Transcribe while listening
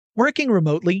Working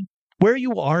remotely, where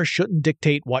you are shouldn't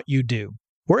dictate what you do.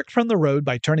 Work from the road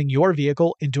by turning your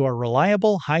vehicle into a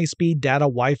reliable high-speed data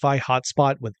Wi-Fi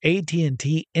hotspot with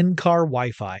AT&T in-car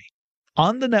Wi-Fi.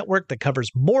 On the network that covers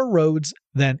more roads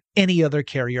than any other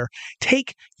carrier,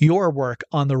 take your work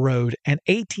on the road and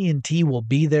AT&T will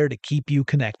be there to keep you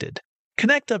connected.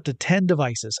 Connect up to 10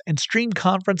 devices and stream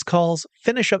conference calls,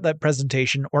 finish up that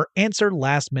presentation, or answer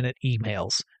last-minute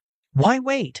emails. Why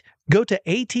wait? Go to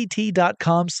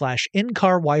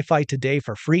att.com/in-car Wi-Fi today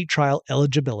for free trial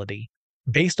eligibility.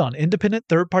 Based on independent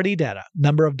third-party data,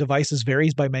 number of devices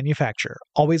varies by manufacturer.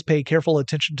 Always pay careful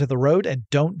attention to the road and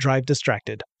don't drive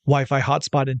distracted. Wi-Fi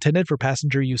hotspot intended for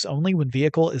passenger use only when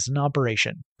vehicle is in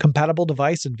operation. Compatible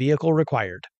device and vehicle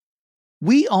required.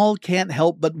 We all can't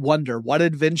help but wonder what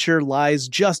adventure lies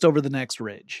just over the next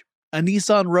ridge. A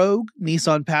Nissan Rogue,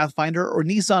 Nissan Pathfinder, or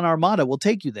Nissan Armada will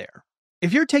take you there.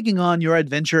 If you're taking on your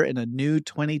adventure in a new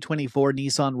 2024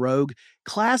 Nissan Rogue,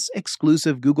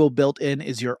 class-exclusive Google built-in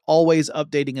is your always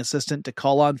updating assistant to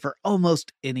call on for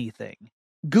almost anything.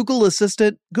 Google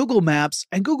Assistant, Google Maps,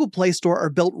 and Google Play Store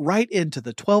are built right into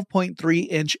the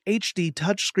 12.3-inch HD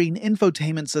touchscreen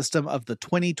infotainment system of the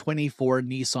 2024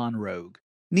 Nissan Rogue.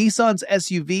 Nissan's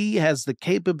SUV has the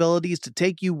capabilities to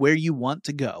take you where you want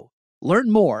to go.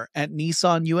 Learn more at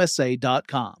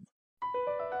nissanusa.com.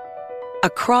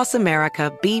 Across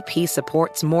America, BP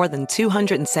supports more than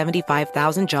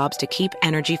 275,000 jobs to keep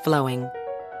energy flowing.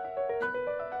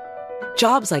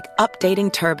 Jobs like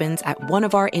updating turbines at one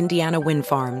of our Indiana wind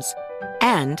farms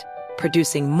and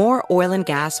producing more oil and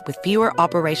gas with fewer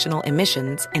operational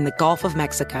emissions in the Gulf of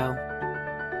Mexico.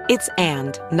 It's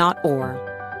and, not or.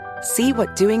 See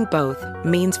what doing both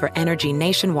means for energy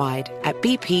nationwide at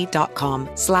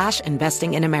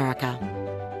bp.com/investing in America.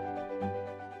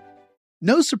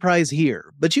 No surprise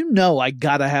here, but you know I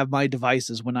gotta have my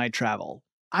devices when I travel.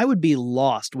 I would be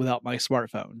lost without my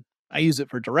smartphone. I use it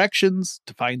for directions,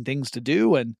 to find things to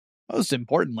do, and most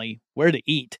importantly, where to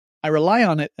eat. I rely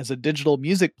on it as a digital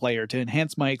music player to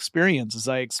enhance my experience as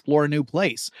I explore a new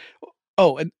place.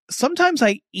 Oh, and sometimes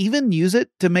I even use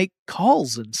it to make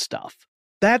calls and stuff.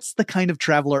 That's the kind of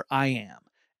traveler I am.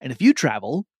 And if you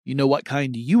travel, you know what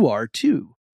kind you are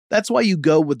too. That's why you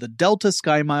go with the Delta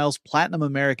SkyMiles Platinum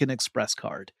American Express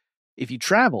card. If you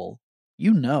travel,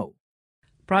 you know.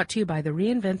 Brought to you by the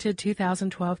reinvented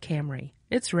 2012 Camry.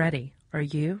 It's ready. Are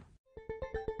you?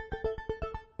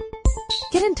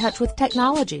 Get in touch with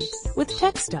technology with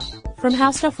Tech Stuff from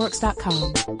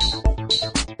HowStuffWorks.com.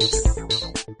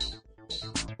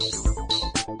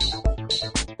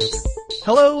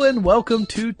 Hello and welcome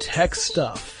to Tech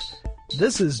Stuff.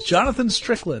 This is Jonathan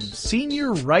Strickland,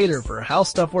 senior writer for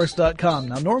HowStuffWorks.com.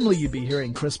 Now, normally you'd be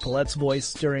hearing Chris Paulette's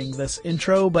voice during this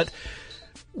intro, but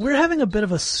we're having a bit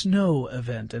of a snow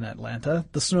event in Atlanta,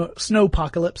 the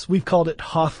snowpocalypse. We've called it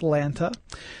Hothlanta.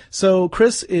 So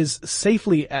Chris is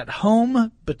safely at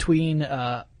home between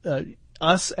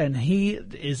us, and he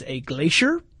is a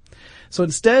glacier. So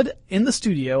instead, in the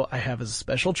studio, I have as a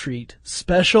special treat,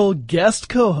 special guest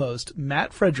co-host,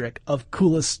 Matt Frederick of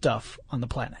Coolest Stuff on the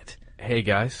Planet. Hey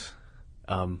guys,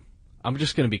 I'm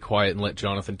just going to be quiet and let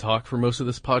Jonathan talk for most of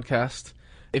this podcast.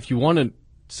 If you want to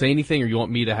say anything or you want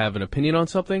me to have an opinion on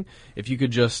something, if you could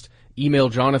just email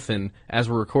Jonathan as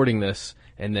we're recording this,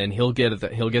 and then he'll get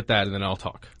that, and then I'll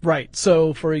talk. Right.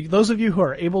 So for those of you who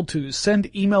are able to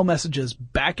send email messages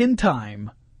back in time,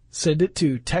 send it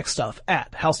to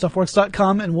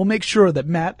techstuff@howstuffworks.com, and we'll make sure that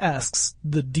Matt asks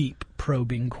the deep,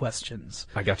 probing questions.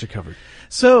 I got you covered.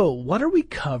 So, what are we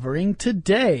covering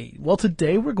today? Well,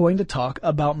 today we're going to talk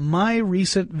about my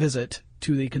recent visit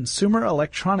to the Consumer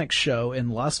Electronics Show in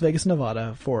Las Vegas,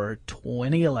 Nevada for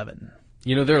 2011.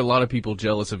 You know, there are a lot of people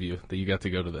jealous of you that you got to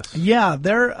go to this. Yeah,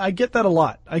 I get that a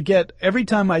lot. Every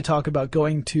time I talk about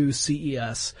going to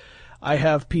CES, I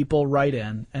have people write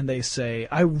in and they say,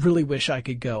 I really wish I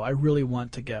could go. I really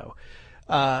want to go.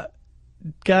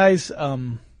 Guys,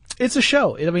 it's a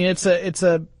show. I mean, it's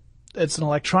an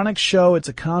electronics show. It's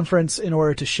a conference in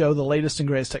order to show the latest and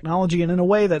greatest technology. And in a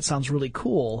way that sounds really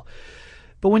cool.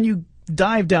 But when you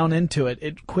dive down into it,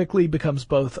 it quickly becomes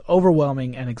both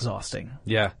overwhelming and exhausting.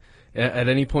 Yeah. At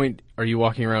any point, are you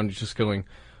walking around just going,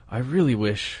 I really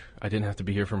wish I didn't have to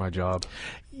be here for my job?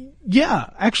 Yeah,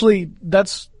 actually,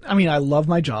 I love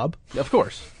my job. Of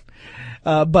course.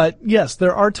 But yes,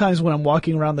 there are times when I'm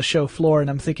walking around the show floor and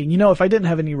I'm thinking, if I didn't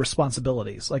have any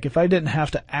responsibilities, like if I didn't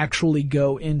have to actually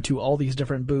go into all these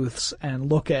different booths and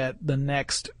look at the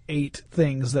next 8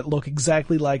 things that look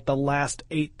exactly like the last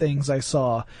 8 things I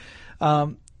saw,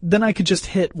 then I could just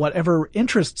hit whatever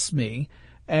interests me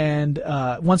And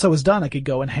once I was done, I could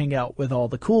go and hang out with all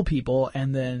the cool people,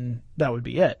 and then that would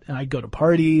be it. And I'd go to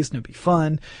parties, and it'd be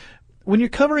fun. When you're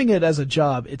covering it as a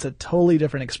job, it's a totally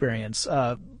different experience.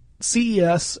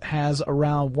 CES has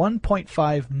around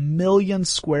 1.5 million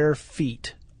square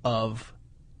feet of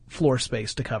floor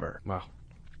space to cover. Wow.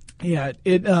 Yeah,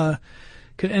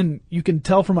 and you can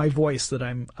tell from my voice that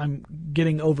I'm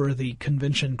getting over the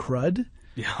convention crud.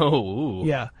 Oh.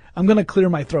 Yeah, I'm gonna clear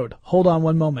my throat. Hold on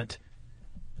one moment.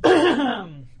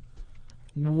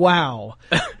 Wow,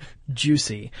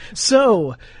 juicy.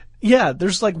 So, yeah,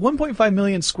 there's like 1.5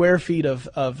 million square feet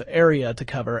of area to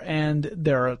cover, and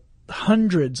there are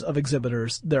hundreds of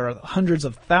exhibitors. There are hundreds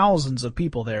of thousands of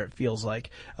people there, it feels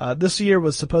like. This year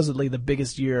was supposedly the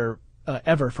biggest year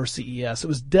ever for CES. It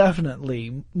was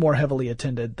definitely more heavily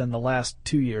attended than the last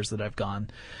 2 years that I've gone.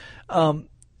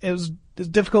 It's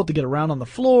difficult to get around on the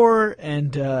floor,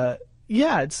 and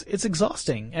yeah, it's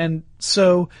exhausting. And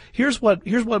so here's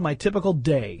what my typical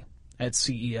day at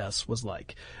CES was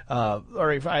like.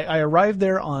 I arrived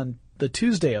there on the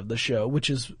Tuesday of the show, which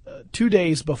is 2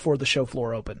 days before the show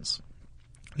floor opens.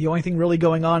 The only thing really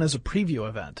going on is a preview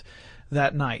event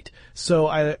that night. So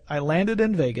I landed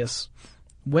in Vegas,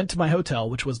 went to my hotel,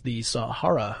 which was the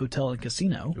Sahara Hotel and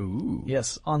Casino. Ooh.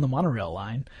 Yes, on the monorail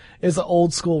line. It's an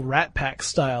old school Rat Pack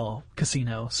style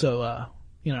casino. So,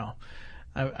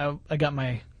 I got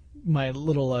my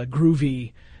little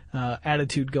groovy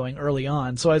attitude going early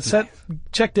on. So I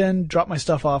checked in, dropped my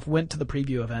stuff off, went to the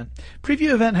preview event.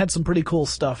 Preview event had some pretty cool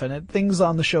stuff in it, things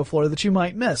on the show floor that you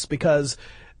might miss because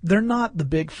they're not the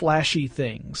big flashy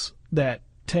things that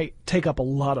take up a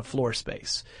lot of floor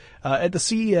space. At the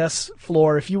CES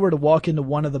floor, if you were to walk into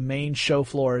one of the main show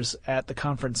floors at the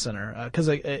conference center, because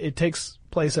it takes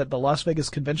place at the Las Vegas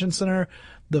Convention Center,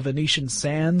 the Venetian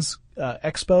Sands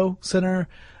Expo Center,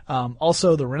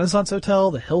 also the Renaissance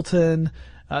Hotel, the Hilton.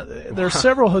 There are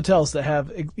several hotels that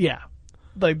have,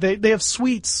 they have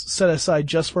suites set aside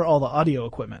just for all the audio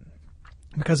equipment.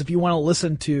 Because if you want to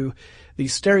listen to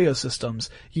these stereo systems,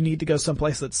 you need to go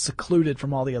someplace that's secluded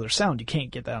from all the other sound. You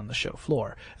can't get that on the show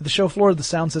floor. At the show floor, the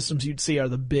sound systems you'd see are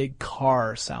the big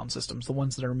car sound systems, the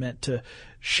ones that are meant to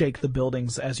shake the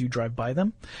buildings as you drive by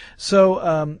them. So,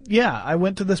 I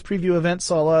went to this preview event,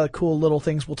 saw a lot of cool little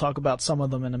things. We'll talk about some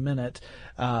of them in a minute,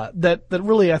 that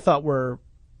really I thought were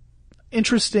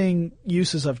interesting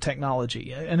uses of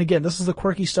technology. And again, this is the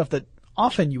quirky stuff that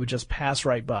often you would just pass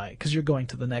right by because you're going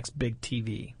to the next big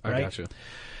TV, right? I gotcha.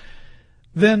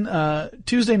 Then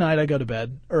Tuesday night I go to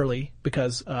bed early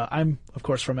because I'm, of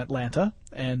course, from Atlanta,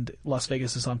 and Las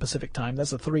Vegas is on Pacific time.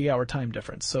 That's a 3-hour time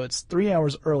difference, so it's 3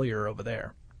 hours earlier over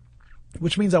there,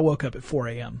 which means I woke up at 4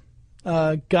 a.m.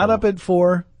 Got up at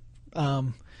 4.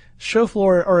 Show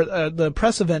floor, or the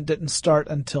press event didn't start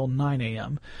until 9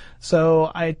 a.m.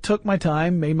 So I took my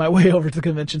time, made my way over to the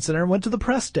convention center, and went to the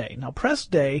press day. Now, press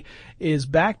day is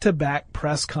back-to-back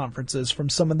press conferences from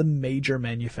some of the major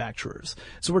manufacturers.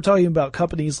 So we're talking about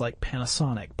companies like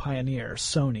Panasonic, Pioneer,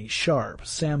 Sony, Sharp,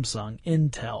 Samsung,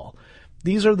 Intel.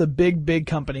 These are the big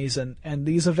companies, and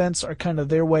these events are kind of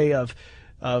their way of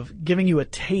giving you a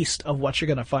taste of what you're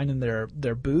going to find in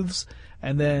their booths.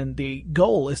 And then the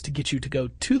goal is to get you to go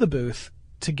to the booth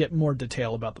to get more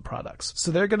detail about the products.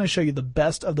 So they're going to show you the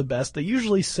best of the best. They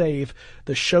usually save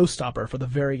the showstopper for the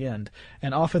very end.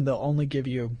 And often they'll only give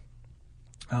you,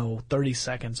 30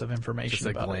 seconds of information just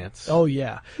about a glance. it. Oh,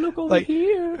 yeah. Look over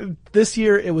here. This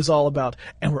year it was all about,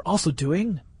 and we're also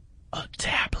doing a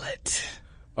tablet.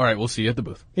 All right, we'll see you at the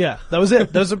booth. Yeah, that was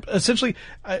it. Those are essentially,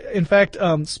 in fact,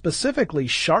 specifically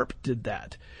Sharp did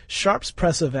that. Sharp's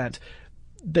press event,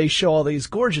 they show all these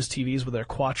gorgeous TVs with their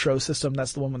Quattro system.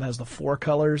 That's the one that has the 4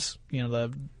 colors. You know,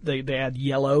 they add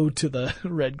yellow to the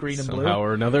red, green, and blue. Somehow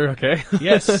or another, okay.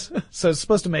 Yes. So it's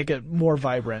supposed to make it more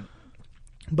vibrant.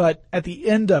 But at the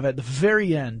end of it, the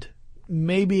very end,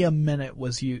 maybe a minute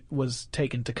was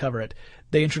taken to cover it.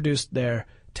 They introduced their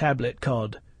tablet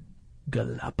called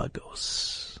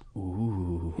Galapagos.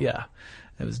 Ooh. Yeah.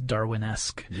 It was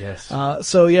Darwin-esque. Yes.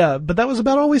 But that was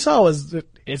about all we saw was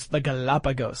it's the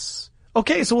Galapagos.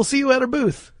 Okay, so we'll see you at our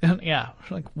booth. And yeah,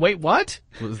 like, wait, what?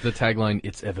 Was the tagline,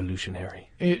 it's evolutionary?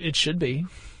 It should be.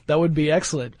 That would be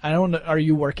excellent. I don't know. Are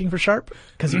you working for Sharp?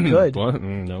 Because you could. What?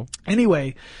 No.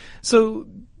 Anyway, so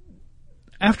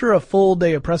after a full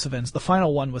day of press events, the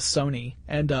final one was Sony.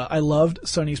 And I loved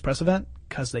Sony's press event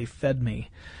because they fed me.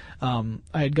 I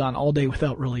had gone all day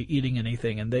without really eating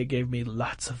anything, and they gave me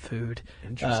lots of food.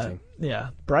 Interesting.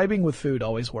 Bribing with food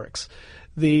always works.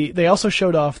 They also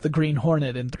showed off the Green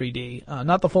Hornet in 3D,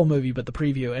 not the full movie, but the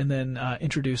preview, and then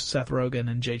introduced Seth Rogen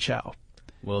and Jay Chou.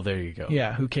 Well, there you go.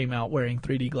 Yeah, who came out wearing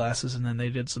 3D glasses, and then they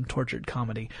did some tortured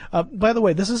comedy. By the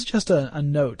way, this is just a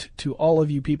note to all of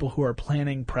you people who are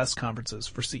planning press conferences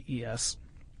for CES.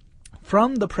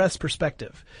 From the press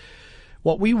perspective,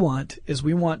 what we want is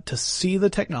we want to see the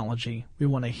technology, we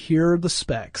want to hear the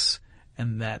specs,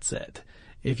 and that's it.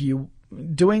 If you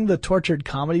doing the tortured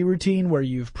comedy routine where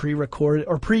you've pre-recorded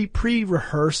or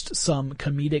pre-rehearsed some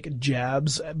comedic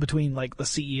jabs between like the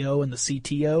CEO and the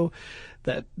CTO,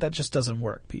 that just doesn't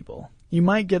work, people. You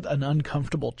might get an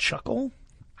uncomfortable chuckle,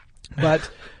 but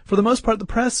for the most part, the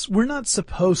press, we're not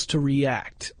supposed to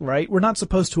react, right? We're not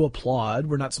supposed to applaud.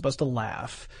 We're not supposed to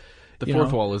laugh. The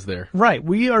fourth wall is there. Right.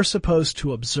 We are supposed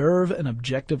to observe and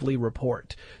objectively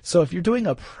report. So if you're doing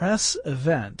a press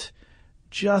event,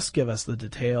 just give us the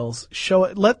details. Show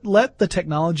it. Let the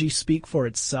technology speak for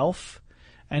itself.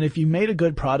 And if you made a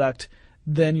good product,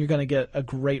 then you're going to get a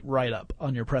great write-up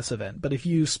on your press event. But if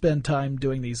you spend time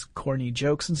doing these corny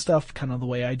jokes and stuff, kind of the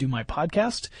way I do my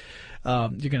podcast,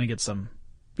 you're going to get some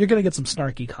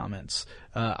snarky comments.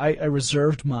 I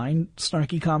reserved mine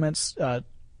snarky comments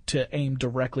to aim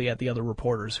directly at the other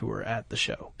reporters who were at the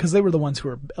show, because they were the ones who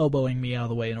were elbowing me out of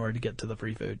the way in order to get to the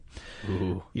free food.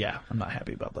 Ooh. Yeah, I'm not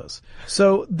happy about those.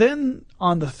 So then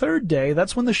on the third day,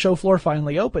 that's when the show floor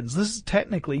finally opens. This is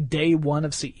technically day one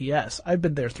of CES. I've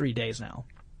been there 3 days now.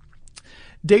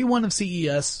 Day one of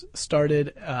CES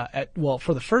started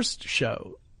for the first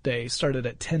show day, started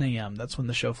at 10 a.m. That's when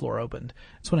the show floor opened.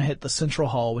 That's when I hit the Central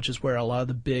Hall, which is where a lot of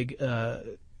the big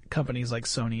companies like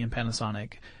Sony and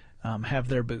Panasonic have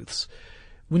their booths.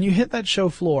 When you hit that show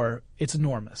floor, it's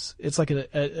enormous. It's like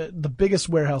the biggest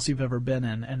warehouse you've ever been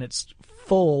in, and it's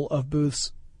full of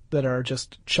booths that are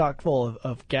just chock full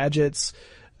of gadgets,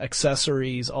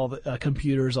 accessories, all the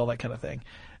computers, all that kind of thing.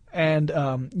 And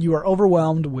you are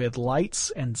overwhelmed with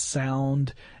lights and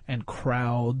sound and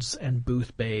crowds and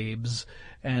booth babes,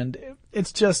 and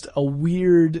it's just a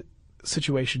weird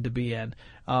situation to be in.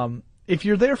 If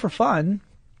you're there for fun,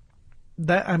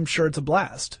 that I'm sure it's a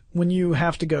blast. When you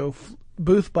have to go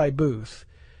booth by booth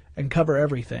and cover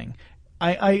everything,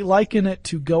 I liken it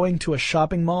to going to a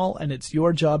shopping mall, and it's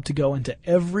your job to go into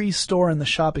every store in the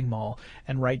shopping mall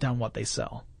and write down what they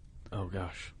sell. Oh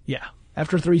gosh. Yeah.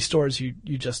 After 3 stores,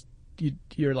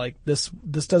 you're like, this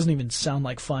doesn't even sound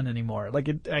like fun anymore. Like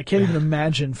I can't even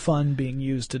imagine fun being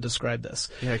used to describe this.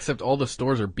 Yeah, except all the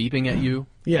stores are beeping at you.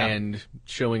 Yeah. And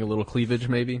showing a little cleavage,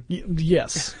 maybe.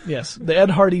 Yes. The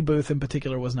Ed Hardy booth in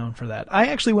particular was known for that. I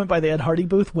actually went by the Ed Hardy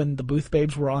booth when the booth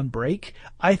babes were on break.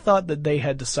 I thought that they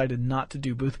had decided not to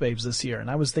do booth babes this year,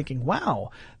 and I was thinking, wow,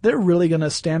 they're really going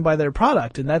to stand by their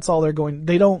product, and that's all they're going.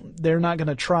 They're not going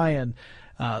to try and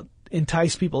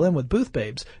entice people in with booth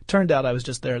babes. Turned out I was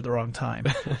just there at the wrong time.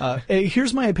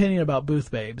 Here's my opinion about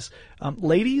booth babes.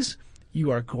 Ladies,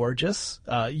 you are gorgeous.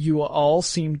 You all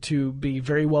seem to be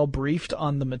very well briefed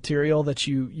on the material that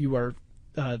you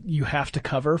have to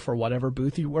cover for whatever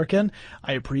booth you work in.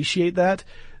 I appreciate that.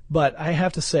 But I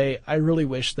have to say, I really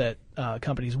wish that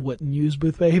companies wouldn't use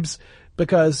booth babes,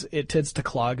 because it tends to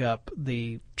clog up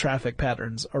the traffic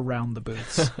patterns around the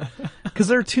booths. Because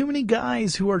there are too many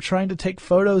guys who are trying to take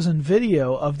photos and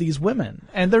video of these women,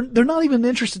 and they're not even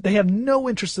interested. They have no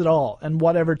interest at all in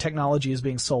whatever technology is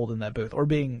being sold in that booth or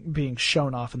being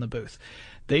shown off in the booth.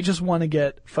 They just want to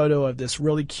get a photo of this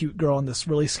really cute girl in this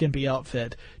really skimpy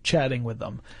outfit chatting with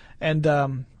them. And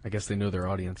I guess they know their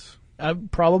audience.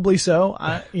 Probably so.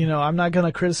 I'm not going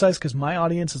to criticize, because my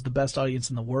audience is the best audience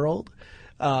in the world.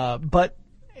 But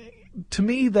to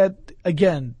me, that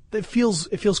again, it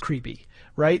feels creepy,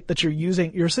 right? That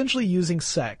you're essentially using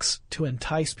sex to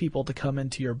entice people to come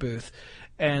into your booth.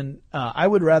 And I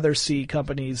would rather see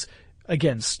companies,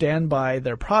 again, stand by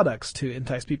their products to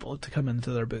entice people to come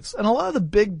into their booths. And a lot of the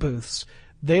big booths,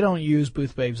 they don't use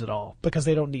booth babes at all, because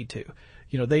they don't need to.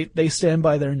 They stand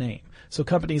by their name. So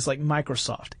companies like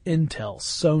Microsoft, Intel,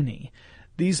 Sony,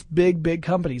 these big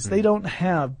companies, they don't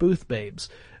have booth babes.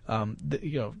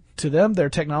 To them, their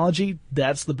technology,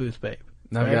 that's the booth babe.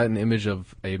 Now I've got an image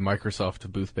of a Microsoft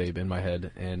booth babe in my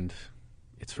head, and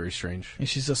it's very strange. And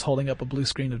she's just holding up a blue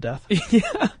screen of death.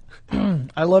 Yeah.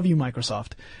 I love you,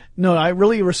 Microsoft. No, I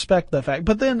really respect the fact.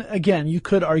 But then again, you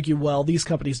could argue, well, these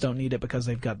companies don't need it because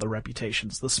they've got the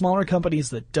reputations. The smaller companies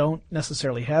that don't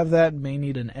necessarily have that may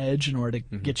need an edge in order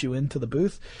to get you into the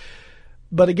booth.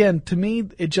 But again, to me,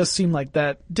 it just seemed like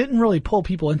that didn't really pull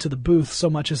people into the booth so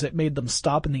much as it made them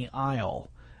stop in the aisle,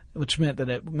 which meant that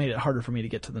it made it harder for me to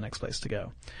get to the next place to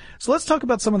go. So let's talk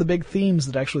about some of the big themes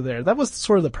that actually there. That was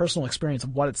sort of the personal experience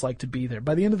of what it's like to be there.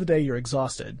 By the end of the day, you're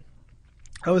exhausted.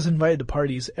 I was invited to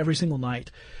parties every single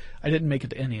night. I didn't make it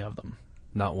to any of them.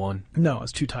 Not one? No, I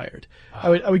was too tired.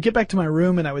 I would get back to my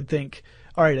room and I would think,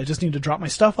 all right, I just need to drop my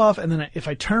stuff off, and then if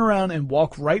I turn around and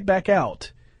walk right back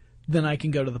out, then I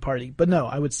can go to the party. But no,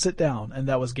 I would sit down, and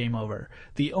that was game over.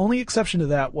 The only exception to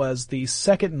that was the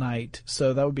second night,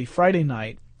 so that would be Friday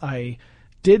night. I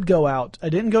did go out. I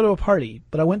didn't go to a party,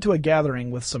 but I went to a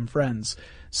gathering with some friends.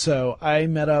 So I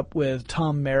met up with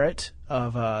Tom Merritt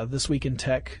of This Week in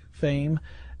Tech fame,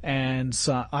 and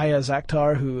Aya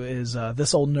Zakhtar, who is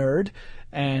This Old Nerd,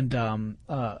 and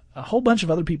a whole bunch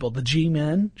of other people. The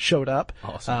G-Men showed up.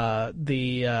 Awesome.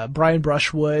 The Brian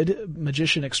Brushwood,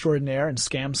 magician extraordinaire and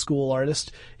scam school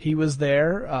artist, he was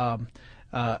there.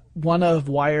 One of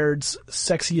Wired's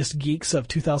sexiest geeks of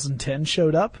 2010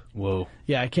 showed up. Whoa.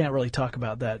 Yeah, I can't really talk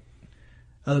about that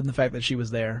other than the fact that she was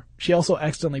there. She also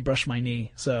accidentally brushed my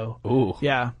knee, so Ooh.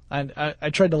 yeah, I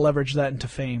tried to leverage that into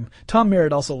fame. Tom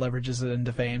Merritt also leverages it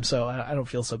into fame, so I don't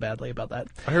feel so badly about that.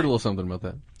 I heard a little something about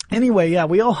that. Anyway, yeah,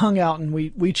 we all hung out and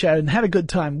we chatted and had a good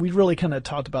time. We really kind of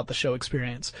talked about the show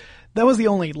experience. That was the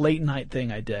only late night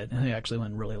thing I did, and I actually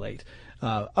went really late.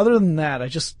 Other than that,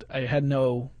 I had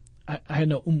no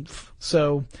oomph.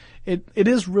 So it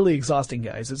is really exhausting,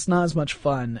 guys. It's not as much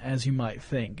fun as you might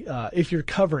think if you're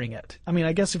covering it. I mean,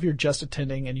 I guess if you're just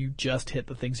attending and you just hit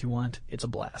the things you want, it's a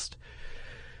blast.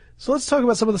 So let's talk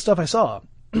about some of the stuff I saw.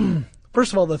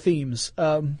 First of all, the themes.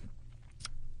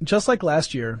 Just like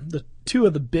last year, the two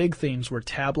of the big themes were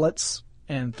tablets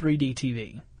and 3D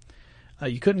TV.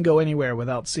 You couldn't go anywhere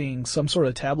without seeing some sort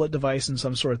of tablet device and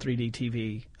some sort of 3D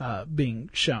TV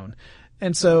being shown.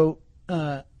 And so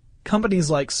companies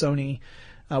like Sony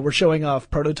were showing off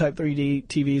prototype 3D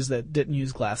TVs that didn't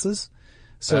use glasses.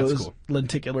 So That's it was cool.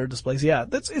 lenticular displays. Yeah,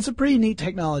 it's a pretty neat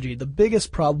technology. The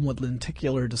biggest problem with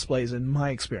lenticular displays, in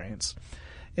my experience,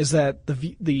 is that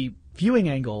the viewing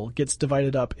angle gets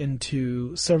divided up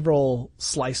into several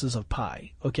slices of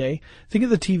pie, okay? Think of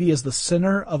the TV as the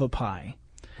center of a pie.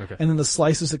 Okay. And then the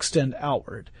slices extend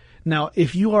outward. Now,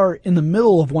 if you are in the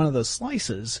middle of one of those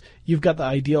slices, you've got the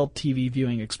ideal TV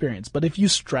viewing experience. But if you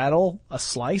straddle a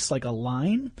slice, like a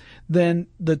line, then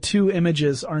the two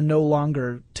images are no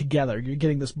longer together. You're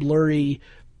getting this blurry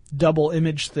double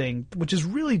image thing, which is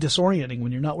really disorienting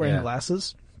when you're not wearing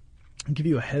glasses. It'll give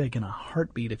you a headache and a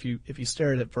heartbeat if you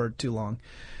stare at it for too long.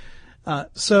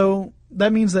 So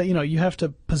that means that, you have to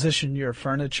position your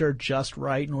furniture just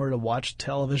right in order to watch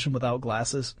television without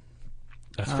glasses.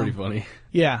 That's pretty funny.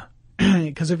 Yeah.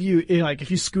 Because if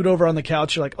you scoot over on the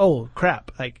couch, you're like, oh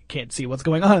crap, I can't see what's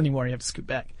going on anymore. You have to scoot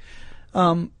back.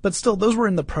 But still, those were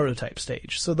in the prototype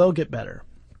stage, so they'll get better.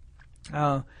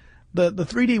 The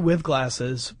 3D with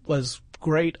glasses was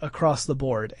great across the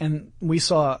board. And I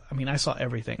saw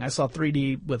everything. I saw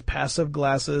 3D with passive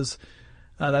glasses.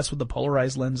 That's with the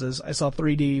polarized lenses. I saw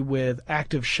 3D with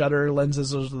active shutter lenses.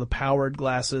 Those are the powered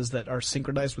glasses that are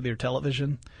synchronized with your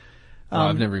television.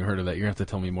 I've never even heard of that. You're going to have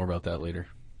to tell me more about that later.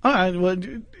 All right, well,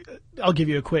 I'll give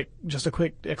you a quick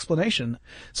explanation.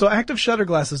 So active shutter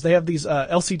glasses, they have these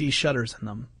LCD shutters in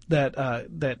them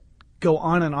that go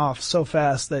on and off so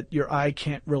fast that your eye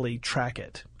can't really track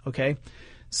it. Okay,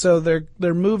 so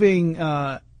they're moving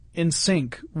in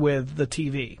sync with the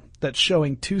TV that's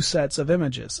showing two sets of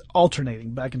images,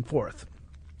 alternating back and forth.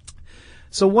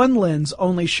 So one lens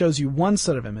only shows you one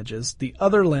set of images, the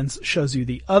other lens shows you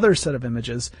the other set of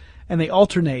images, and they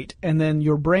alternate, and then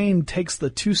your brain takes the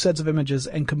two sets of images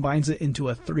and combines it into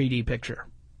a 3D picture.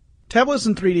 Tablets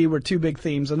and 3D were two big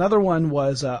themes. Another one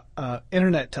was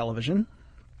internet television.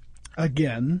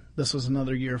 Again, this was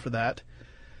another year for that.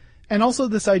 And also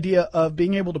this idea of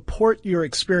being able to port your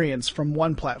experience from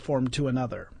one platform to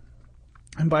another.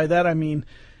 And by that I mean,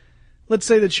 let's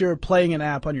say that you're playing an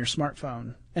app on your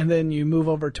smartphone, and then you move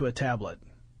over to a tablet.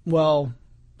 Well,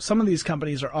 some of these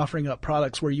companies are offering up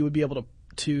products where you would be able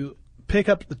to pick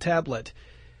up the tablet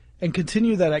and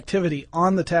continue that activity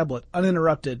on the tablet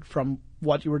uninterrupted from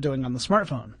what you were doing on the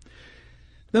smartphone.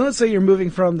 Then let's say you're moving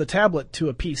from the tablet to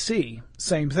a PC,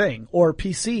 same thing, or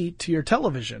PC to your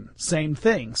television, same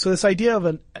thing. So this idea of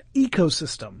an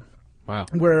ecosystem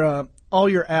where all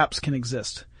your apps can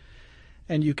exist.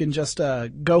 And you can just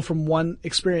go from one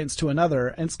experience to another.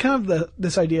 And it's kind of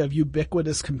this idea of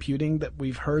ubiquitous computing that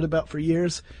we've heard about for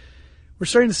years. We're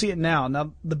starting to see it now.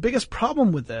 Now, the biggest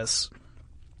problem with this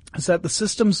is that the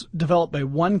systems developed by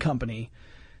one company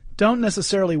don't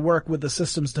necessarily work with the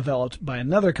systems developed by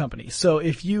another company. So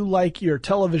if you like your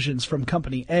televisions from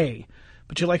company A,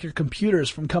 but you like your computers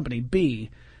from company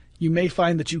B, you may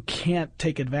find that you can't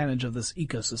take advantage of this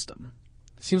ecosystem.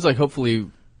 Seems like hopefully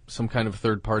some kind of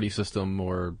third-party system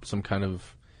or some kind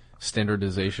of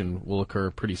standardization will occur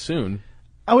pretty soon.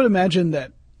 I would imagine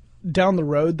that down the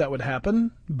road that would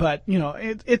happen, but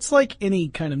it's like any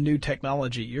kind of new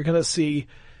technology. You're going to see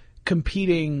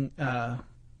competing,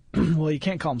 well, you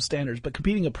can't call them standards, but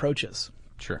competing approaches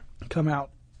Sure. come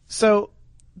out. So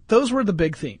those were the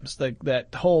big themes, that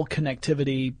whole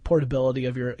connectivity, portability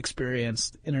of your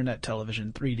experience, internet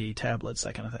television, 3D tablets,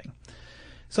 that kind of thing.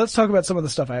 So let's talk about some of the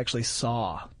stuff I actually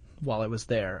saw while I was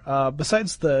there.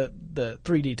 Besides the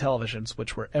 3D televisions,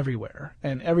 which were everywhere,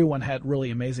 and everyone had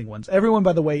really amazing ones. Everyone,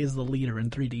 by the way, is the leader in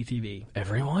 3D TV.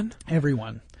 Everyone?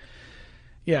 Everyone.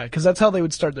 Yeah, because that's how they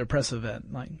would start their press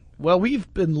event. Like, well,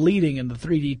 we've been leading in the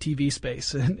 3D TV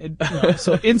space. And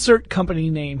so insert company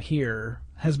name here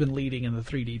has been leading in the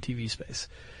 3D TV space.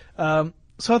 So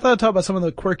I thought I'd talk about some of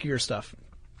the quirkier stuff.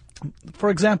 For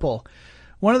example,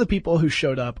 one of the people who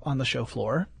showed up on the show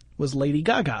floor was Lady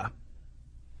Gaga.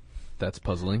 That's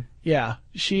puzzling. Yeah,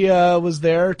 she was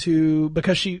there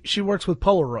because she works with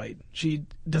Polaroid. She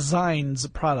designs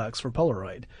products for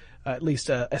Polaroid, at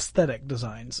least aesthetic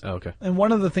designs. Oh, okay. And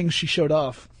one of the things she showed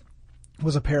off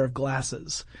was a pair of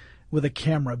glasses with a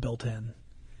camera built in.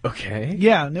 Okay.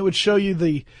 Yeah, and it would show you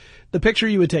the picture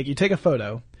you would take. You take a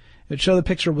photo, it would show the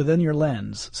picture within your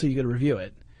lens so you could review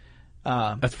it.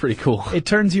 That's pretty cool. It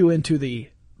turns you into the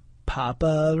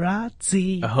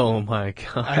paparazzi. Oh my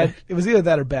god. It was either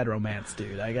that or Bad Romance,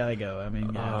 dude. I gotta go. I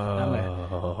mean,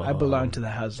 I belong to the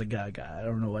House of Gaga. I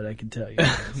don't know what I can tell you.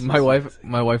 My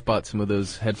wife bought some of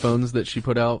those headphones that she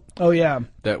put out Oh yeah,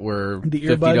 that were The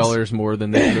earbuds? $50 more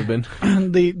than they should have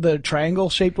been. the triangle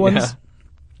shaped ones. Yeah.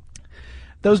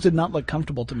 Those did not look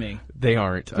comfortable to me. They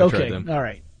aren't. I tried them. All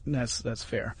right. That's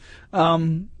fair.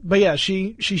 But yeah,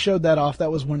 she showed that off.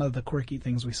 That was one of the quirky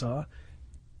things we saw.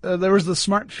 There was the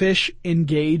Smartfish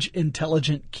Engage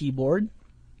Intelligent Keyboard.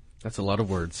 That's a lot of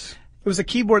words. It was a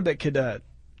keyboard that could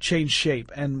change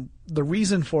shape, and the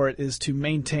reason for it is to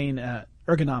maintain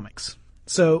ergonomics.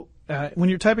 So when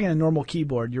you're typing on a normal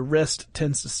keyboard, your wrist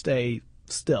tends to stay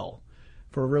still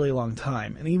for a really long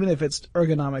time, and even if it's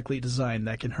ergonomically designed,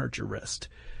 that can hurt your wrist.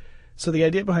 So the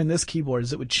idea behind this keyboard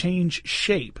is it would change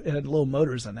shape. It had little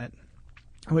motors in it.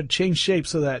 It would change shape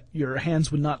so that your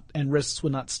hands would not and wrists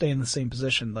would not stay in the same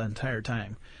position the entire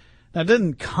time. Now, it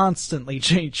didn't constantly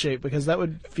change shape because that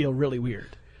would feel really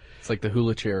weird. It's like the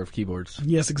hula chair of keyboards.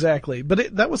 Yes, exactly.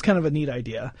 But that was kind of a neat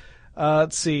idea.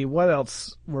 Let's see, what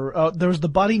else? There was the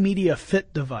Body Media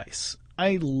Fit device.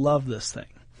 I love this thing.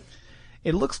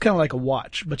 It looks kind of like a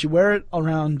watch, but you wear it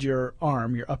around your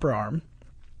arm, your upper arm,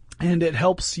 and it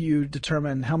helps you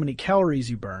determine how many calories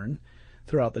you burn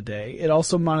throughout the day. It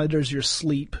also monitors your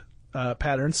sleep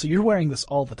patterns, so you're wearing this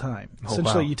all the time. Oh,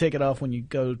 Essentially, wow. You take it off when you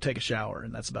go take a shower,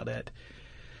 and that's about it.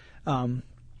 And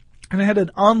it had an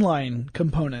online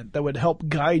component that would help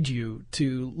guide you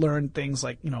to learn things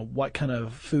like, what kind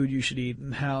of food you should eat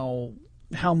and how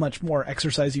much more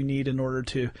exercise you need in order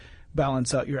to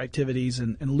balance out your activities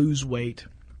and lose weight.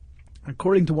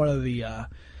 According to one of the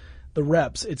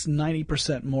reps, it's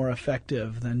 90% more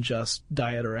effective than just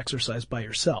diet or exercise by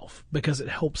yourself because it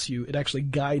helps you. It actually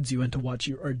guides you into what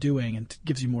you are doing and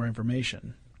gives you more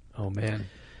information. Oh, man.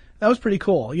 That was pretty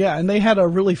cool. Yeah, and they had a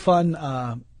really fun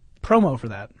promo for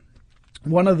that.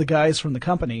 One of the guys from the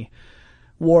company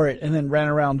wore it and then ran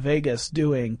around Vegas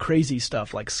doing crazy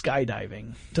stuff like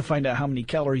skydiving to find out how many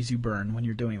calories you burn when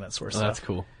you're doing that sort of stuff. That's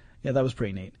cool. Yeah, that was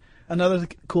pretty neat. Another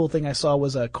cool thing I saw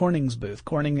was Corning's booth.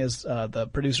 Corning is the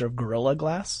producer of Gorilla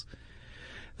Glass.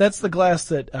 That's the glass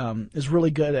that is really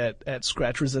good at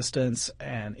scratch resistance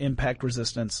and impact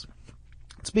resistance.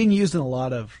 It's being used in a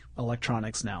lot of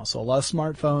electronics now. So a lot of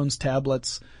smartphones,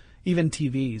 tablets, even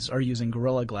TVs are using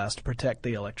Gorilla Glass to protect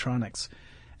the electronics.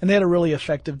 And they had a really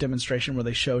effective demonstration where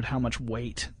they showed how much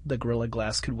weight the Gorilla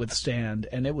Glass could withstand,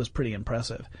 and it was pretty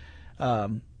impressive.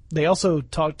 They also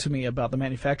talked to me about the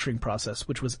manufacturing process,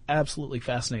 which was absolutely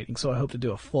fascinating. So I hope to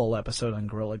do a full episode on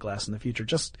Gorilla Glass in the future,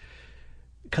 just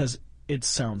because it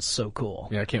sounds so cool.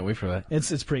 Yeah, I can't wait for that.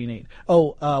 It's pretty neat.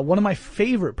 Oh, one of my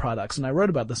favorite products, and I wrote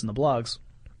about this in the blogs,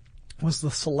 was the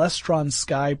Celestron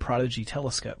Sky Prodigy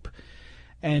Telescope.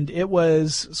 And it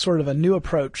was sort of a new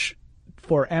approach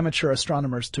for amateur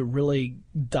astronomers to really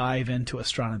dive into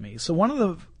astronomy. So one of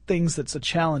the things that's a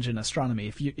challenge in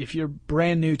astronomy, if you're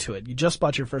brand new to it, you just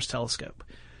bought your first telescope,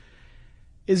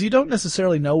 is you don't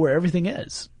necessarily know where everything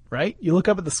is, right? You look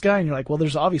up at the sky and you're like, well,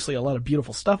 there's obviously a lot of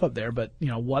beautiful stuff up there, but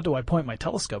what do I point my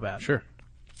telescope at? Sure.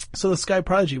 So the Sky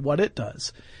Prodigy, what it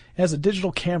does, it has a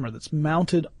digital camera that's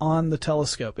mounted on the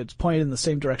telescope. It's pointed in the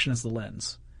same direction as the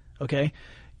lens. Okay?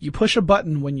 You push a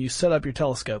button when you set up your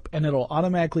telescope, and it'll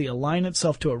automatically align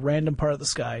itself to a random part of the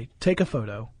sky, take a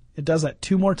photo. It does that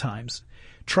 2 more times.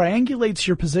 Triangulates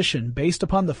your position based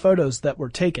upon the photos that were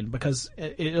taken, because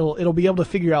it'll be able to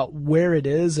figure out where it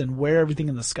is and where everything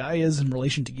in the sky is in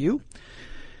relation to you.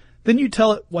 Then you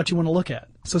tell it what you want to look at.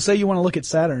 So say you want to look at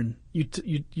Saturn,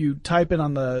 you type in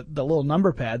on the little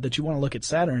number pad that you want to look at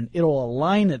Saturn. It'll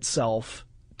align itself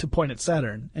to point at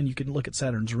Saturn, and you can look at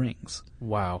Saturn's rings.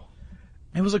 Wow.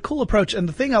 It was a cool approach, and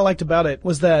the thing I liked about it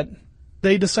was that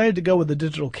they decided to go with a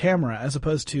digital camera as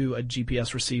opposed to a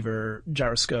GPS receiver,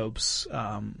 gyroscopes,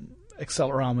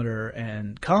 accelerometer,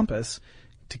 and compass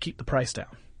to keep the price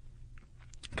down.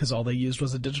 Because all they used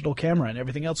was a digital camera, and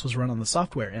everything else was run on the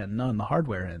software end, not on the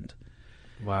hardware end.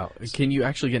 Wow. Can you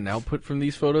actually get an output from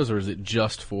these photos, or is it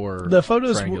just for the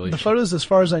photos? triangulation? The photos, as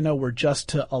far as I know, were just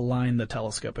to align the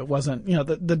telescope. It wasn't,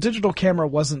 the digital camera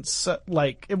wasn't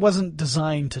it wasn't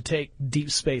designed to take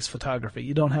deep space photography.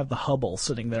 You don't have the Hubble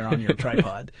sitting there on your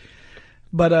tripod.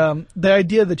 But the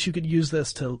idea that you could use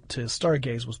this to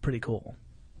stargaze was pretty cool.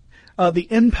 The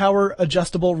InPower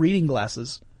adjustable reading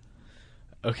glasses.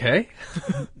 Okay.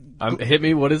 Hit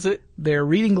me. What is it? They're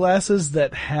reading glasses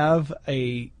that have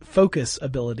a focus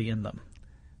ability in them.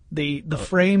 The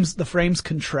frames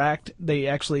contract. They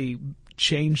actually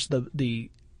change the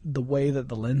way that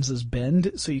the lenses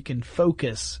bend, so you can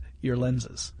focus your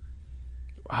lenses.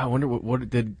 I wonder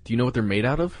do you know what they're made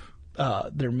out of?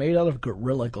 They're made out of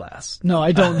Gorilla Glass. No,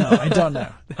 I don't know. I don't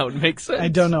know. That would make sense. I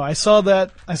don't know. I saw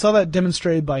that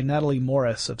demonstrated by Natalie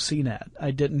Morris of CNET. I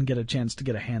didn't get a chance to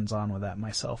get a hands-on with that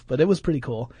myself, but it was pretty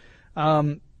cool.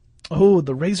 The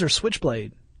Razer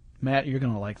Switchblade. Matt, you're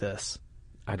going to like this.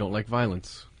 I don't like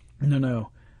violence.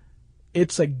 No.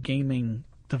 It's a gaming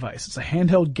device. It's a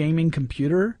handheld gaming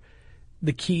computer.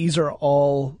 The keys are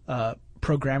all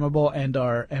programmable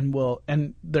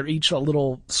and they're each a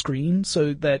little screen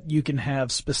so that you can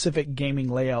have specific gaming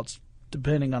layouts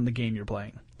depending on the game you're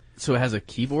playing. So it has a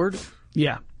keyboard?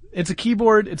 Yeah. It's a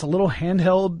keyboard. It's a little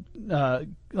handheld,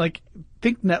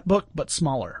 think netbook, but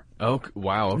smaller. Oh,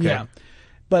 wow. Okay. Yeah.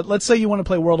 But let's say you want to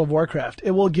play World of Warcraft.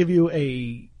 It will give you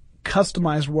a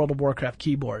customized World of Warcraft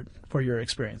keyboard for your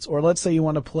experience. Or let's say you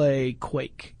want to play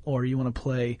Quake, or you want to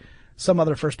play some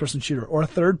other first-person shooter or a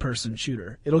third-person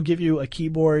shooter. It'll give you a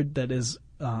keyboard that is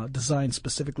designed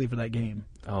specifically for that game.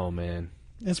 Oh, man.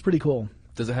 It's pretty cool.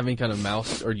 Does it have any kind of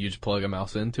mouse, or do you just plug a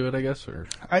mouse into it, I guess? Or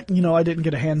I didn't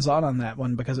get a hands-on on that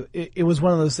one because it was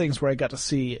one of those things where I got to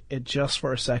see it just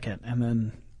for a second, and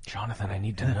then... Jonathan, I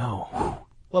need to know.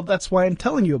 Well, that's why I'm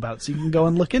telling you about it, so you can go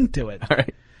and look into it. All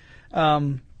right.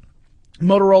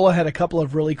 Motorola had a couple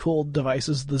of really cool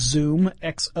devices. The Zoom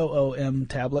XOOM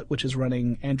tablet, which is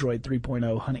running Android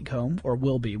 3.0 Honeycomb, or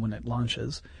will be when it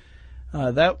launches.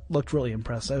 That looked really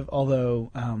impressive,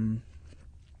 although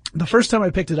the first time I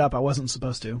picked it up, I wasn't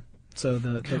supposed to. So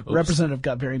the representative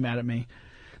got very mad at me.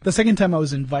 The second time I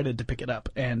was invited to pick it up,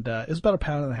 and it was about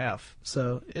 1.5 pounds.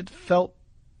 So it felt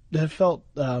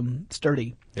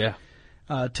sturdy. Yeah.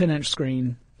 10-inch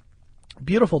screen.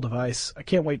 Beautiful device. I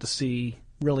can't wait to see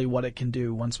really what it can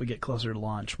do once we get closer to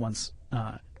launch, once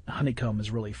Honeycomb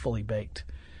is really fully baked.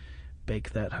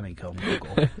 Bake that Honeycomb,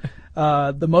 Google.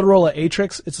 The Motorola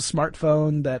Atrix, it's a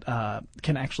smartphone that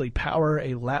can actually power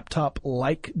a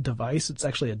laptop-like device. It's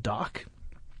actually a dock.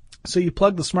 So you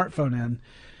plug the smartphone in,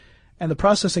 and the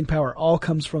processing power all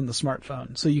comes from the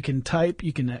smartphone. So you can type,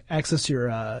 you can access your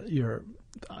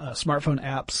smartphone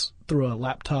apps through a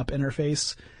laptop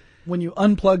interface. When you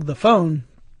unplug the phone,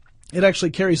 it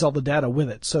actually carries all the data with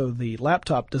it. So the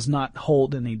laptop does not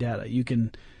hold any data.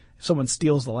 If someone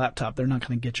steals the laptop, they're not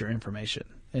going to get your information.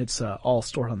 It's all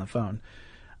stored on the phone.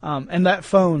 And that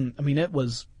phone, it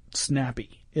was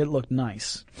snappy. It looked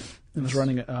nice. It was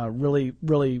running really,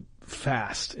 really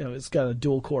fast. It's got a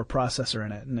dual-core processor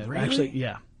in it. And Really?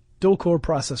 Dual-core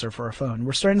processor for a phone.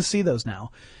 We're starting to see those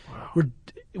now. Wow.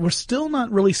 We're still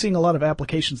not really seeing a lot of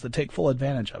applications that take full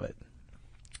advantage of it.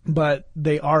 But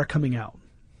they are coming out.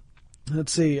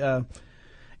 Let's see.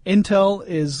 Intel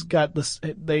is got this.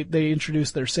 They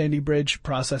introduced their Sandy Bridge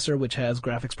processor, which has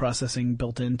graphics processing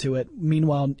built into it.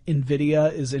 Meanwhile,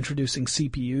 NVIDIA is introducing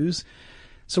CPUs.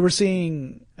 So we're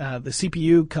seeing the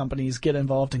CPU companies get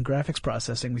involved in graphics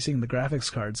processing. We're seeing the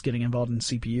graphics cards getting involved in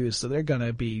CPUs. So they're going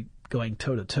to be going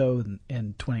toe-to-toe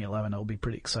in 2011. It'll be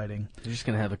pretty exciting. You're just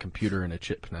going to have a computer and a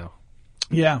chip now.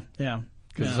 Yeah.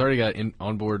 Because it's already got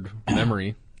onboard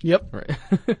memory. Yep.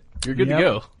 Right. You're good to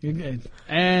go. You're good.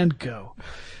 And go.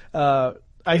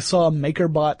 I saw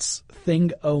MakerBot's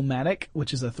Thing-O-Matic,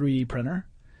 which is a 3D printer.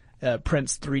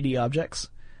 Prints 3D objects.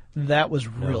 That was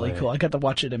really cool. I got to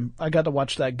watch it, and I got to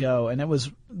watch that go, and that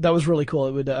was really cool.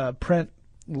 It would print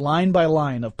line by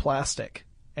line of plastic,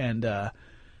 and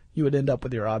you would end up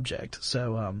with your object.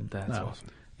 So that's awesome.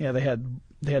 Yeah, they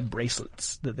had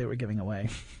bracelets that they were giving away.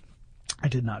 I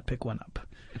did not pick one up.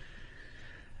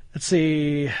 Let's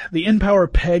see, the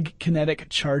InPower Peg Kinetic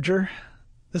Charger.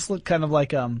 This looked kind of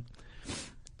like, it kind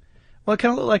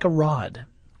of looked like a rod.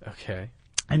 Okay.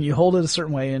 And you hold it a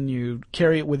certain way, and you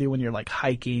carry it with you when you're like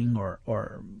hiking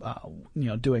or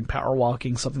doing power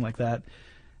walking, something like that.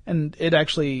 And it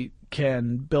actually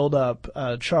can build up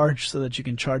charge so that you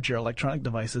can charge your electronic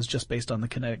devices just based on the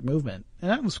kinetic movement. And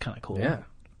that was kind of cool. Yeah.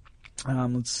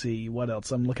 Let's see what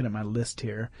else. I'm looking at my list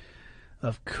here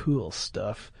of cool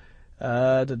stuff.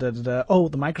 Oh, the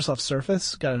Microsoft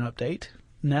Surface got an update.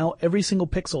 Now every single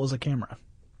pixel is a camera.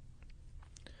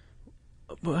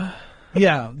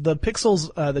 Yeah, the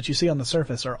pixels that you see on the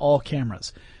Surface are all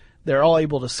cameras. They're all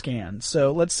able to scan.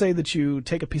 So let's say that you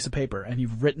take a piece of paper and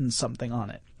you've written something on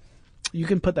it. You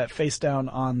can put that face down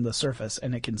on the Surface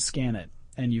and it can scan it.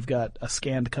 And you've got a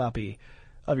scanned copy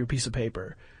of your piece of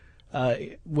paper.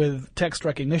 With text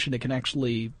recognition, it can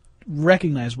actually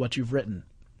recognize what you've written.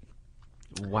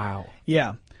 Wow.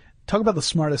 Yeah. Talk about the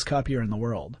smartest copier in the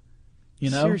world. You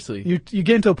know? Seriously. You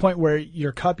get into a point where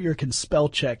your copier can spell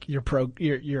check your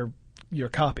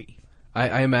copy.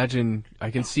 I imagine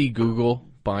I can see Google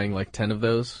buying like 10 of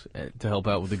those to help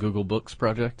out with the Google Books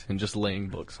project and just laying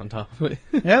books on top of it.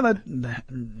 Yeah, that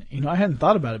I hadn't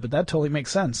thought about it, but that totally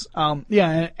makes sense.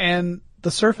 And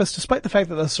the Surface, despite the fact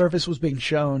that the Surface was being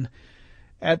shown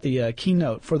at the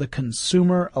keynote for the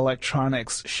Consumer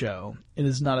Electronics Show, it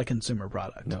is not a consumer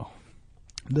product. No.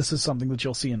 This is something that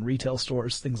you'll see in retail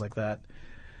stores, things like that,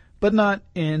 but not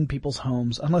in people's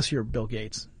homes, unless you're Bill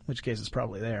Gates, in which case it's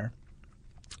probably there.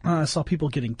 I saw people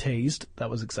getting tased. That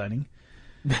was exciting.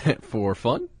 For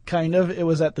fun? Kind of. It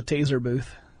was at the Taser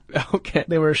booth. Okay.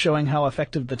 They were showing how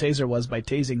effective the taser was by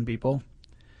tasing people.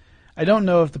 I don't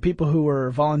know if the people who were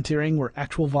volunteering were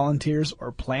actual volunteers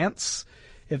or plants.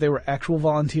 If they were actual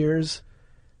volunteers,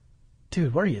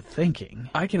 dude, what are you thinking?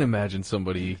 I can imagine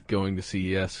somebody going to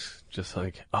CES just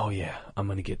like, oh yeah, I'm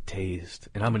going to get tased.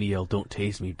 And I'm going to yell, don't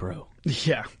tase me, bro.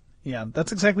 Yeah. Yeah,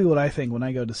 that's exactly what I think when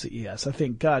I go to CES. I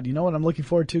think, God, you know what I'm looking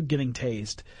forward to? Getting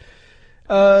tased.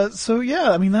 So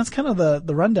yeah, I mean, that's kind of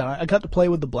the rundown. I got to play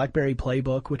with the BlackBerry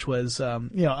Playbook, which was,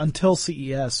 until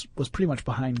CES was pretty much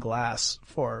behind glass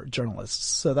for journalists.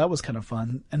 So that was kind of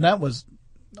fun. And that was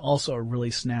also a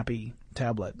really snappy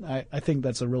tablet. I think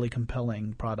that's a really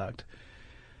compelling product.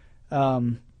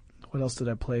 What else did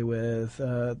I play with?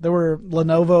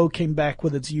 Lenovo came back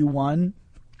with its U1,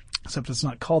 except it's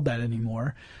not called that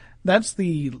anymore. That's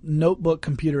the notebook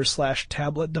computer /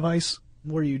 tablet device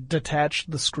where you detach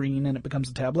the screen and it becomes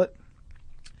a tablet.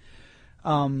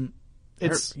 You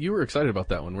were excited about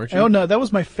that one, weren't you? Oh no, that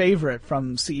was my favorite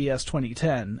from CES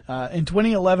 2010. In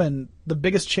 2011, the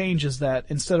biggest change is that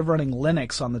instead of running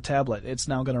Linux on the tablet, it's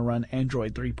now going to run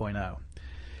Android 3.0.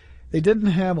 They didn't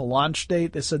have a launch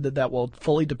date. They said that will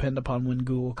fully depend upon when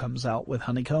Google comes out with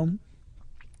Honeycomb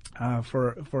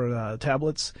for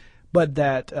tablets, but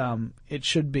that it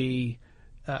should be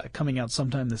coming out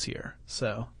sometime this year.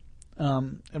 So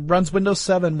it runs Windows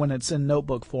 7 when it's in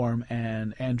notebook form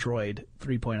and Android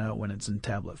 3.0 when it's in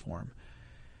tablet form.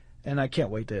 And I can't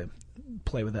wait to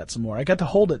play with that some more. I got to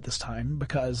hold it this time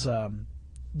because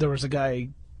there was a guy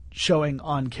showing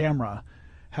on camera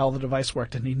how the device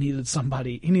worked, and he needed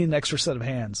an extra set of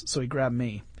hands, so he grabbed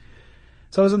me.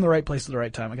 So I was in the right place at the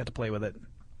right time. I got to play with it.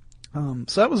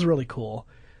 So that was really cool.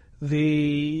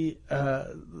 What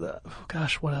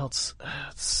else?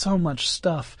 So much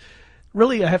stuff.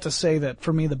 Really, I have to say that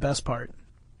for me, the best part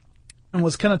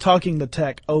was kind of talking the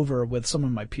tech over with some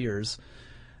of my peers,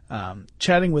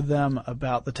 chatting with them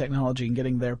about the technology and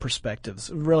getting their perspectives.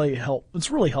 It's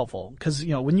really helpful because,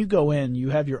 when you go in, you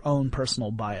have your own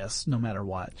personal bias no matter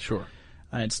what. Sure.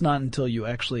 It's not until you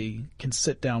actually can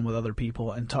sit down with other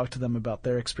people and talk to them about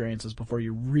their experiences before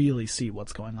you really see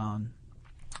what's going on.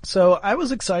 So I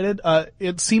was excited.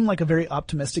 It seemed like a very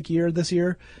optimistic year this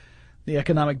year. The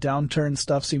economic downturn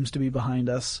stuff seems to be behind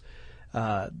us.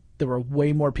 There were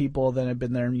way more people than had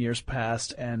been there in years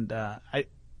past, and I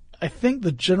think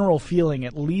the general feeling,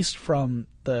 at least from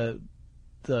the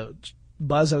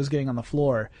buzz I was getting on the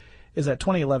floor, is that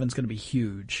 2011 is going to be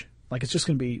huge. Like, it's just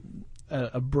going to be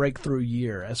a breakthrough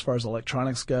year as far as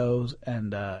electronics goes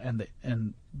and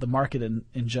the market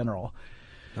in general.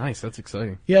 Nice, that's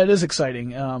exciting. Yeah, it is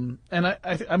exciting. And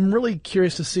I'm really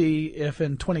curious to see if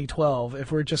in 2012, if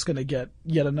we're just going to get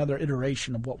yet another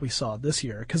iteration of what we saw this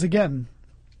year. Because again,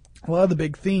 a lot of the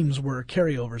big themes were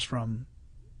carryovers from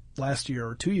last year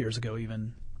or 2 years ago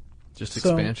even. Just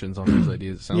expansions on those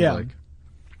ideas, it sounds like.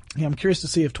 Yeah, I'm curious to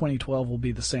see if 2012 will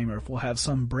be the same or if we'll have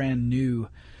some brand new...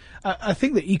 I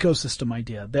think the ecosystem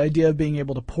idea, the idea of being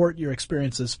able to port your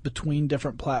experiences between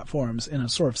different platforms in a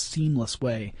sort of seamless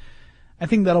way, I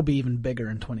think that'll be even bigger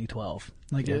in 2012.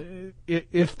 Like,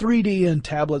 if 3D and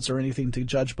tablets are anything to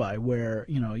judge by, where,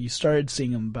 you started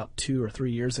seeing them about 2 or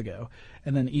 3 years ago,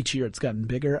 and then each year it's gotten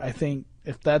bigger, I think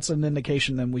if that's an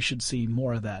indication, then we should see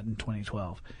more of that in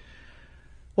 2012.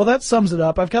 Well, that sums it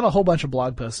up. I've got a whole bunch of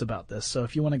blog posts about this, so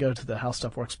if you want to go to the How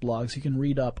Stuff Works blogs, you can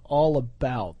read up all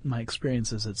about my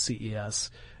experiences at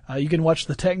CES. You can watch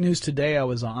the Tech News Today I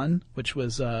was on, which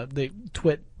was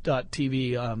twit.tv.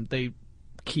 They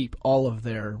keep all of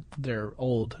their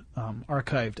old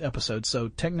archived episodes. So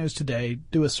Tech News Today,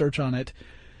 do a search on it.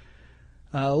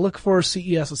 Look for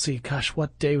CES. Let's see. Gosh,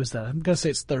 what day was that? I'm going to say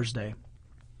it's Thursday.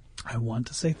 I want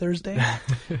to say Thursday. I'm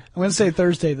going to say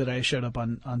Thursday that I showed up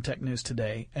on Tech News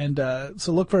Today. And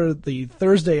so look for the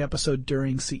Thursday episode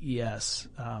during CES.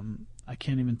 I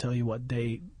can't even tell you what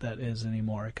day that is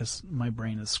anymore because my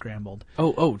brain is scrambled.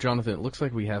 Oh, Jonathan, it looks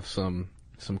like we have some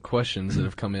questions that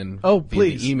have come in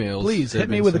please, via the emails. Please, hit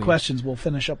me with the questions. We'll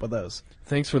finish up with those.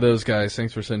 Thanks for those, guys.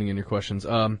 Thanks for sending in your questions.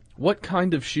 What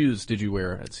kind of shoes did you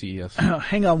wear at CES?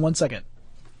 Hang on one second.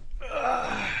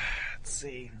 Let's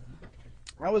see.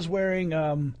 I was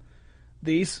wearing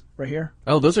these right here.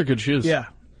 Oh, those are good shoes. Yeah.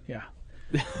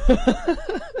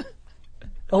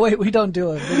 Oh wait, we don't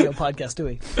do a video podcast, do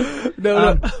we?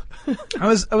 No. I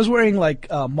was wearing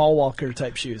like mall walker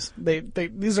type shoes.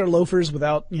 These are loafers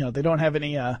without, they don't have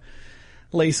any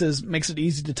laces. Makes it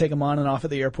easy to take them on and off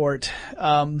at the airport.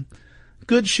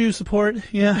 Good shoe support.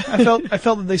 Yeah, I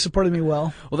felt that they supported me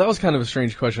well. Well, that was kind of a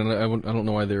strange question. I don't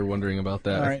know why they were wondering about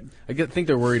that. All right. I think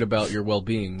they're worried about your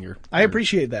well-being. I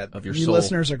appreciate that. Of your you soul.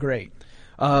 Listeners are great.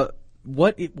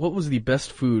 What was the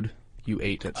best food you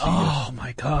ate at CES? Oh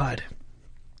my God.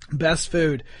 Best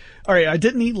food. All right, I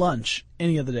didn't eat lunch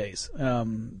any of the days.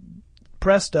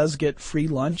 Press does get free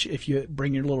lunch if you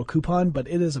bring your little coupon, but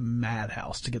it is a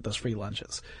madhouse to get those free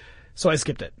lunches. So I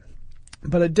skipped it.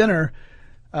 But at dinner,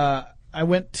 I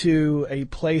went to a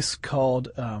place called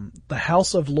the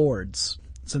House of Lords.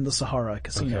 It's in the Sahara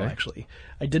Casino, actually.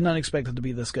 I did not expect it to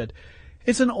be this good.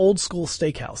 It's an old school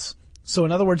steakhouse. So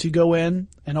in other words, you go in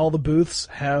and all the booths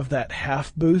have that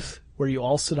half booth where you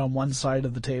all sit on one side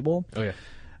of the table. Oh, yeah.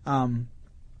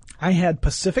 I had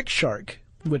Pacific Shark,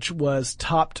 which was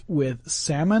topped with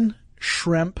salmon,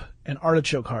 shrimp, and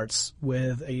artichoke hearts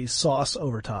with a sauce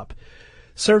over top.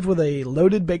 Served with a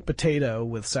loaded baked potato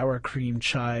with sour cream,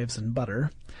 chives, and butter,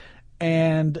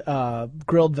 and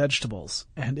grilled vegetables.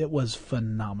 And it was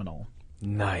phenomenal.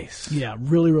 Nice. Yeah,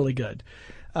 really, really good.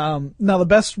 Now, the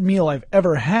best meal I've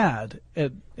ever had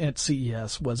at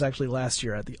CES was actually last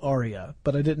year at the Aria,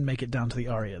 but I didn't make it down to the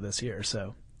Aria this year,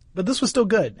 so... But this was still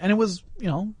good, and it was,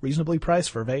 reasonably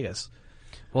priced for Vegas.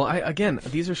 Well, again,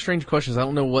 these are strange questions. I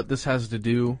don't know what this has to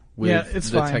do with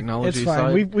the technology it's fine.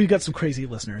 side. We've got some crazy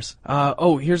listeners.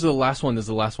 Here's the last one. This is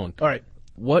the last one. All right.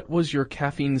 What was your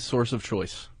caffeine source of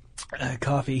choice?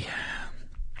 Coffee.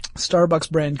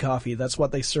 Starbucks brand coffee. That's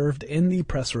what they served in the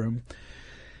press room.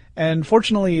 And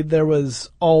fortunately, there was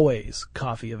always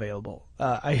coffee available.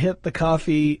 I hit the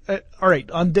coffee. All right.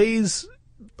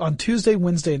 On Tuesday,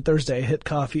 Wednesday, and Thursday, I hit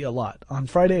coffee a lot. On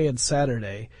Friday and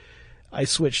Saturday, I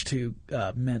switched to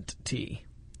mint tea.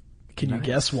 Can you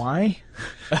guess why?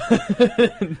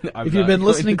 If you've been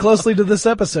listening closely to this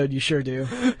episode, you sure do.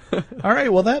 All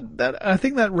right, well, I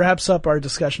think that wraps up our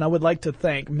discussion. I would like to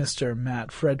thank Mr.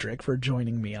 Matt Frederick for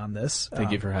joining me on this.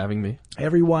 Thank you for having me.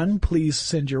 Everyone, please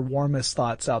send your warmest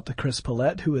thoughts out to Chris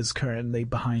Paulette, who is currently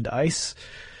behind ice.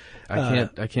 I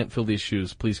can't fill these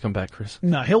shoes. Please come back, Chris.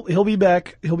 No, he'll be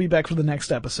back. He'll be back for the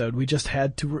next episode. We just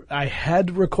I had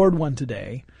to record one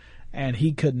today, and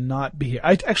he could not be here.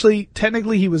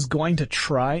 Technically, he was going to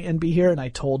try and be here, and I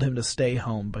told him to stay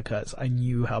home because I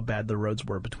knew how bad the roads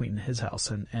were between his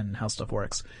house and How Stuff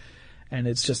Works. And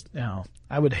it's just,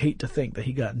 I would hate to think that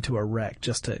he got into a wreck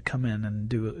just to come in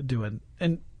and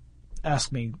and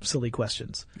ask me silly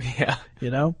questions. Yeah.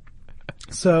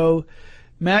 So,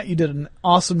 Matt, you did an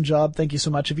awesome job. Thank you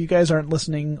so much. If you guys aren't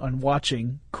listening and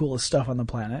watching Coolest Stuff on the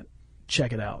Planet,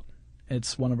 check it out.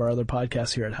 It's one of our other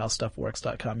podcasts here at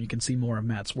HowStuffWorks.com. You can see more of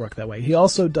Matt's work that way. He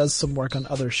also does some work on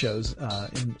other shows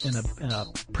in a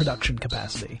production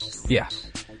capacity. Yeah.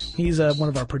 He's one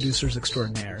of our producers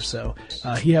extraordinaire. So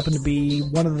he happened to be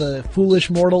one of the foolish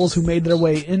mortals who made their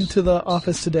way into the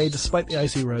office today despite the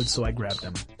icy roads, so I grabbed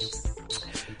him.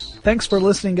 Thanks for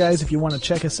listening, guys. If you want to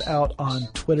check us out on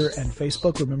Twitter and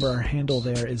Facebook, remember our handle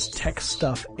there is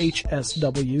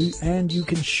TechStuffHSW, and you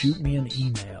can shoot me an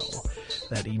email.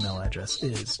 That email address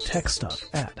is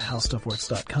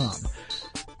techstuff@howstuffworks.com.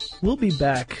 We'll be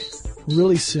back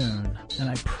really soon, and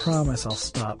I promise I'll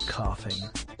stop coughing.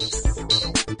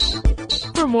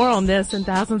 For more on this and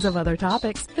thousands of other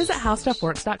topics, visit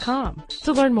HowStuffWorks.com.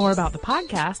 To learn more about the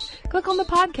podcast, click on the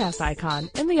podcast icon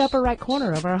in the upper right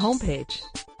corner of our homepage.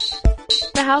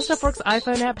 The How Stuff Works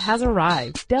iPhone app has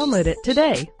arrived. Download it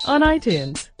today on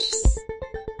iTunes.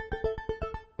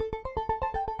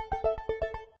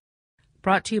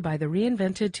 Brought to you by the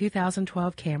reinvented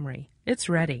 2012 Camry. It's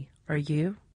ready. Are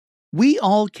you? We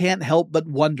all can't help but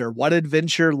wonder what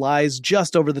adventure lies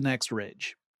just over the next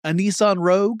ridge. A Nissan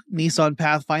Rogue, Nissan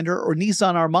Pathfinder, or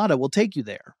Nissan Armada will take you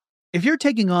there. If you're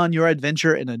taking on your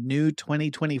adventure in a new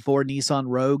 2024 Nissan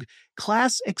Rogue,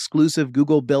 class-exclusive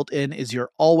Google built-in is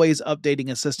your always updating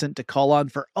assistant to call on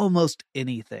for almost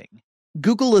anything.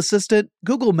 Google Assistant,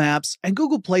 Google Maps, and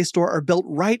Google Play Store are built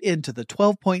right into the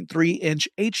 12.3-inch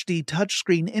HD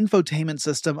touchscreen infotainment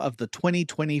system of the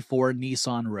 2024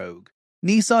 Nissan Rogue.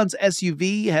 Nissan's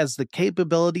SUV has the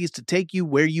capabilities to take you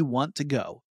where you want to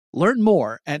go. Learn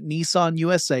more at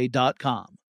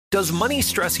nissanusa.com. Does money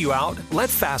stress you out? Let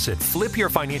Facet flip your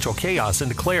financial chaos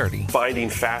into clarity. Finding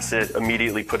Facet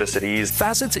immediately put us at ease.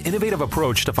 Facet's innovative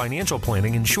approach to financial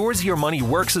planning ensures your money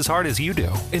works as hard as you do,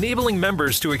 enabling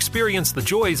members to experience the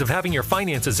joys of having your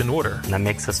finances in order. And that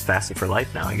makes us Facet for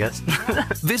life now, I guess.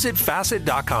 Visit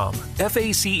Facet.com,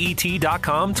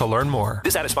 FACET.com to learn more.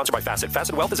 This ad is sponsored by Facet.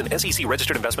 Facet Wealth is an SEC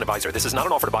registered investment advisor. This is not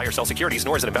an offer to buy or sell securities,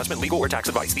 nor is it investment, legal, or tax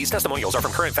advice. These testimonials are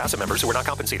from current Facet members who are not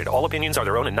compensated. All opinions are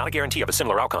their own and not a guarantee of a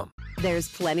similar outcome. There's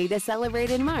plenty to celebrate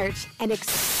in March and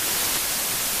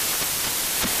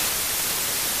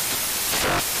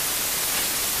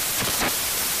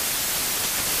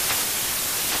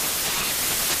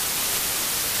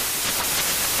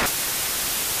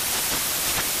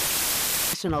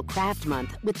National Craft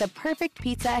Month with the perfect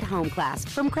pizza at home class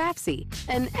from Craftsy.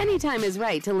 And anytime is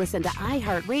right to listen to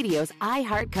iHeartRadio's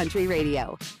iHeart Country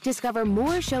Radio. Discover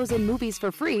more shows and movies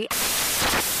for free.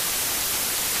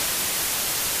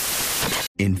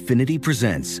 Infiniti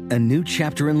presents a new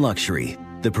chapter in luxury,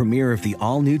 the premiere of the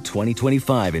all-new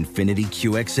 2025 Infiniti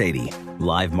QX80,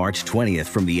 live March 20th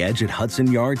from the Edge at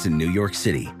Hudson Yards in New York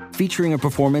City, featuring a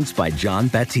performance by John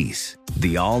Batiste.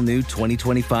 The all-new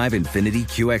 2025 Infiniti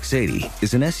QX80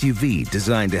 is an SUV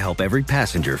designed to help every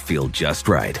passenger feel just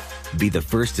right. Be the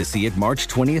first to see it March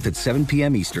 20th at 7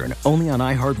 p.m. Eastern, only on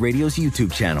iHeartRadio's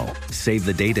YouTube channel. Save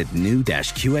the date at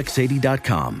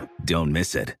new-QX80.com. Don't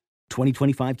miss it.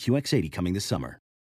 2025 QX80 coming this summer.